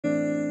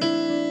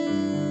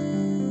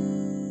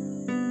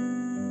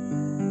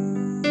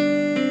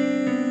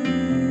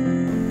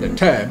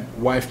term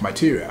wife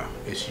material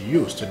is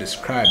used to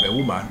describe a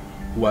woman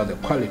who has the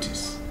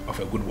qualities of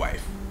a good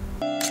wife.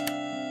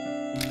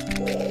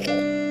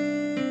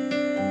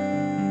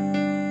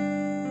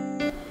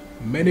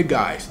 Many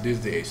guys these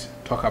days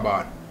talk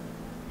about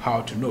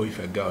how to know if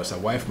a girl is a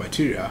wife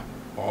material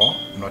or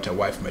not a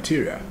wife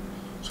material.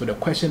 So the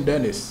question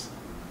then is,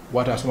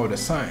 what are some of the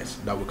signs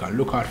that we can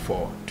look out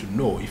for to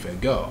know if a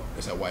girl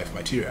is a wife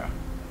material?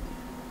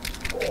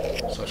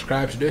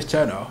 Subscribe to this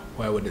channel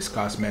where we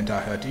discuss mental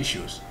health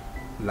issues.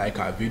 Like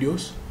our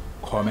videos,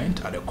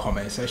 comment at the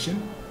comment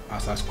section,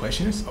 ask us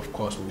questions. Of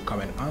course, we will come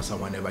and answer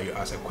whenever you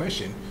ask a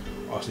question.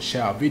 Also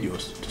share our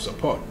videos to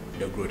support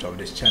the growth of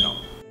this channel.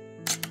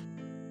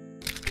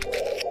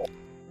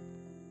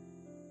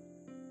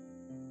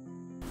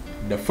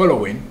 The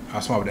following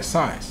are some of the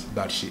signs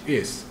that she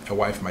is a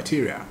wife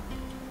material.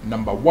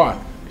 Number 1,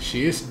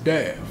 she is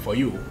there for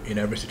you in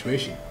every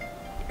situation.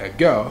 A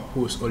girl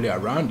who is only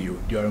around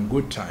you during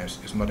good times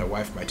is not a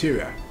wife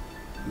material.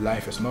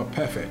 Life is not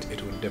perfect,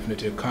 it will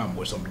definitely come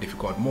with some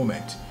difficult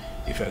moments.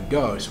 If a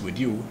girl is with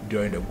you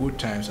during the good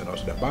times and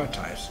also the bad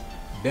times,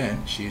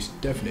 then she is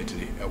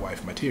definitely a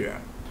wife material.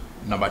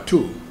 Number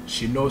 2,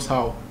 she knows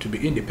how to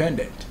be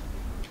independent.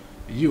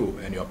 You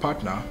and your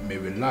partner may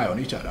rely on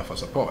each other for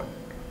support.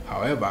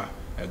 However,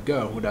 a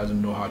girl who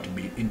doesn't know how to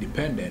be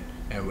independent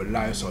and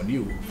relies on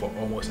you for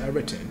almost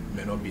everything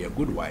may not be a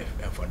good wife,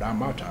 and for that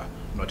matter,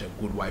 not a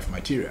good wife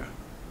material.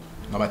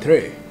 Number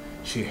 3,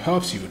 she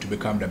helps you to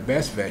become the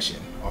best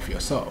version of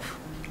yourself.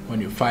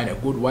 When you find a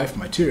good wife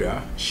material,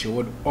 she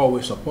would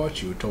always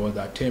support you towards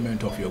the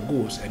attainment of your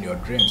goals and your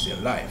dreams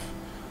in life.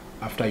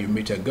 After you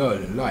meet a girl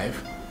in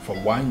life for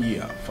 1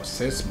 year, for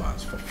 6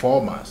 months, for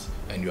 4 months,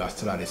 and you are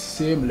still at the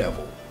same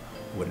level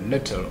with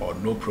little or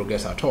no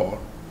progress at all,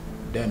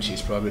 then she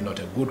is probably not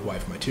a good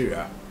wife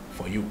material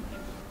for you.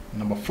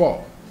 Number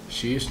 4,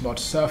 she is not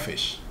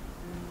selfish.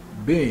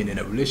 Being in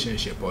a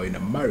relationship or in a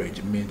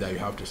marriage means that you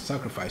have to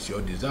sacrifice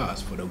your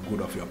desires for the good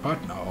of your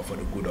partner or for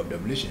the good of the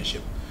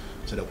relationship.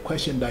 So the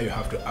question that you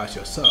have to ask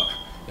yourself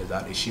is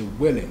that, is she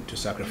willing to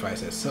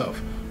sacrifice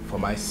herself for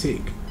my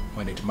sake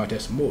when it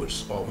matters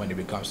most or when it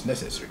becomes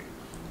necessary?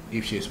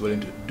 If she is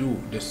willing to do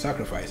these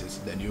sacrifices,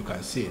 then you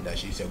can say that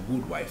she is a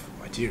good wife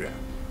material.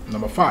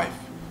 Number 5,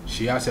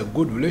 she has a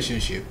good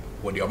relationship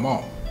with your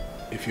mom.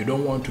 If you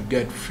don't want to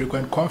get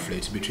frequent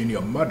conflicts between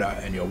your mother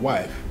and your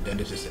wife, then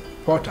it is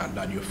important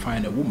that you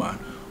find a woman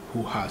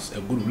who has a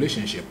good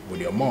relationship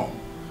with your mom.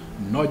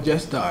 Not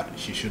just that,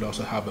 she should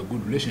also have a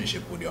good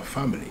relationship with your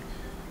family.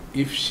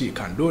 If she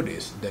can do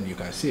this, then you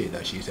can say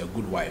that she is a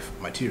good wife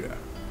material.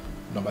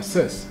 Number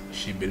 6,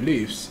 she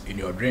believes in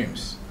your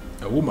dreams.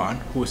 A woman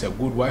who is a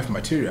good wife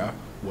material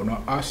will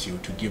not ask you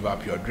to give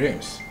up your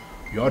dreams.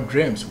 Your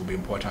dreams will be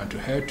important to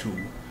her too,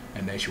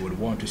 and then she would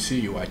want to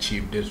see you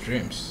achieve these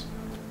dreams.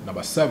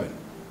 Number 7,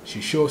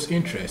 she shows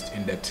interest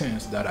in the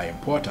things that are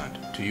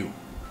important to you.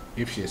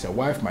 If she is a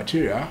wife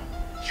material,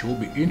 she will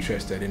be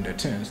interested in the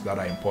things that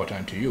are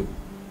important to you.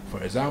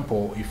 For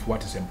example, if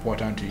what is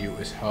important to you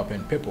is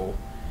helping people,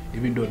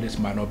 even though this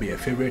might not be a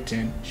favorite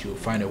thing, she will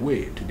find a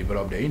way to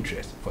develop the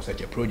interest for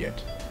such a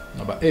project.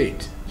 Number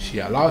 8, she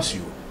allows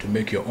you to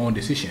make your own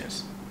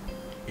decisions.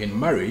 In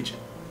marriage,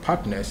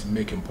 partners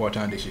make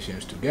important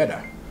decisions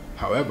together.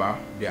 However,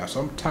 there are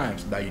some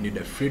times that you need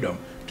the freedom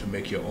to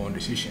make your own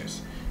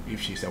decisions. If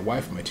she's a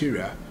wife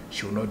material,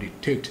 she will not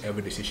dictate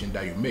every decision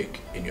that you make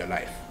in your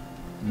life.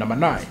 Number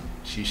 9,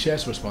 she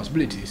shares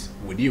responsibilities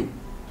with you.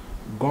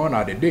 Gone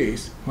are the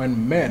days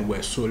when men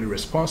were solely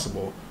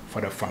responsible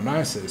for the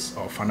finances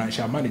or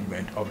financial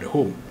management of the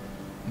home.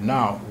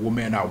 Now,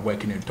 women are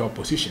working in top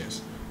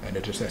positions, and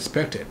it is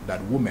expected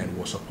that women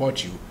will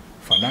support you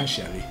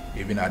financially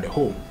even at the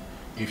home.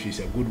 If she's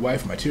a good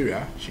wife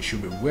material, she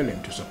should be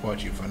willing to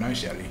support you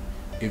financially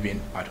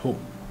even at home.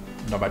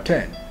 Number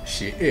 10,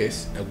 she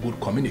is a good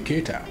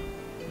communicator.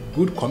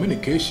 Good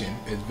communication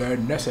is very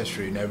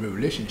necessary in every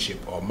relationship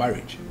or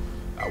marriage.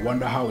 I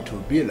wonder how it will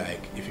be like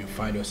if you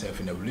find yourself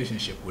in a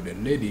relationship with a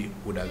lady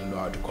who doesn't know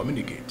how to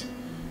communicate.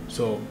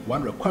 So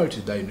one of the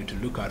qualities that you need to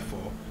look out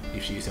for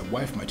if she is a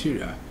wife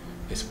material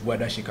is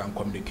whether she can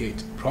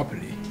communicate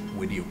properly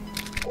with you.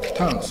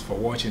 Thanks for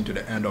watching to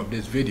the end of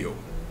this video.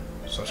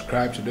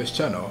 Subscribe to this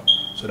channel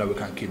so that we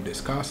can keep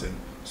discussing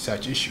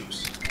such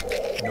issues.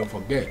 Don't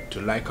forget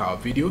to like our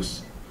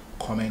videos,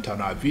 comment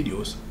on our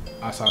videos,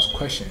 ask us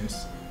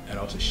questions, and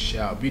also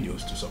share our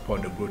videos to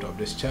support the growth of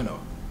this channel.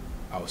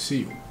 I'll see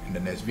you in the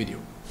next video.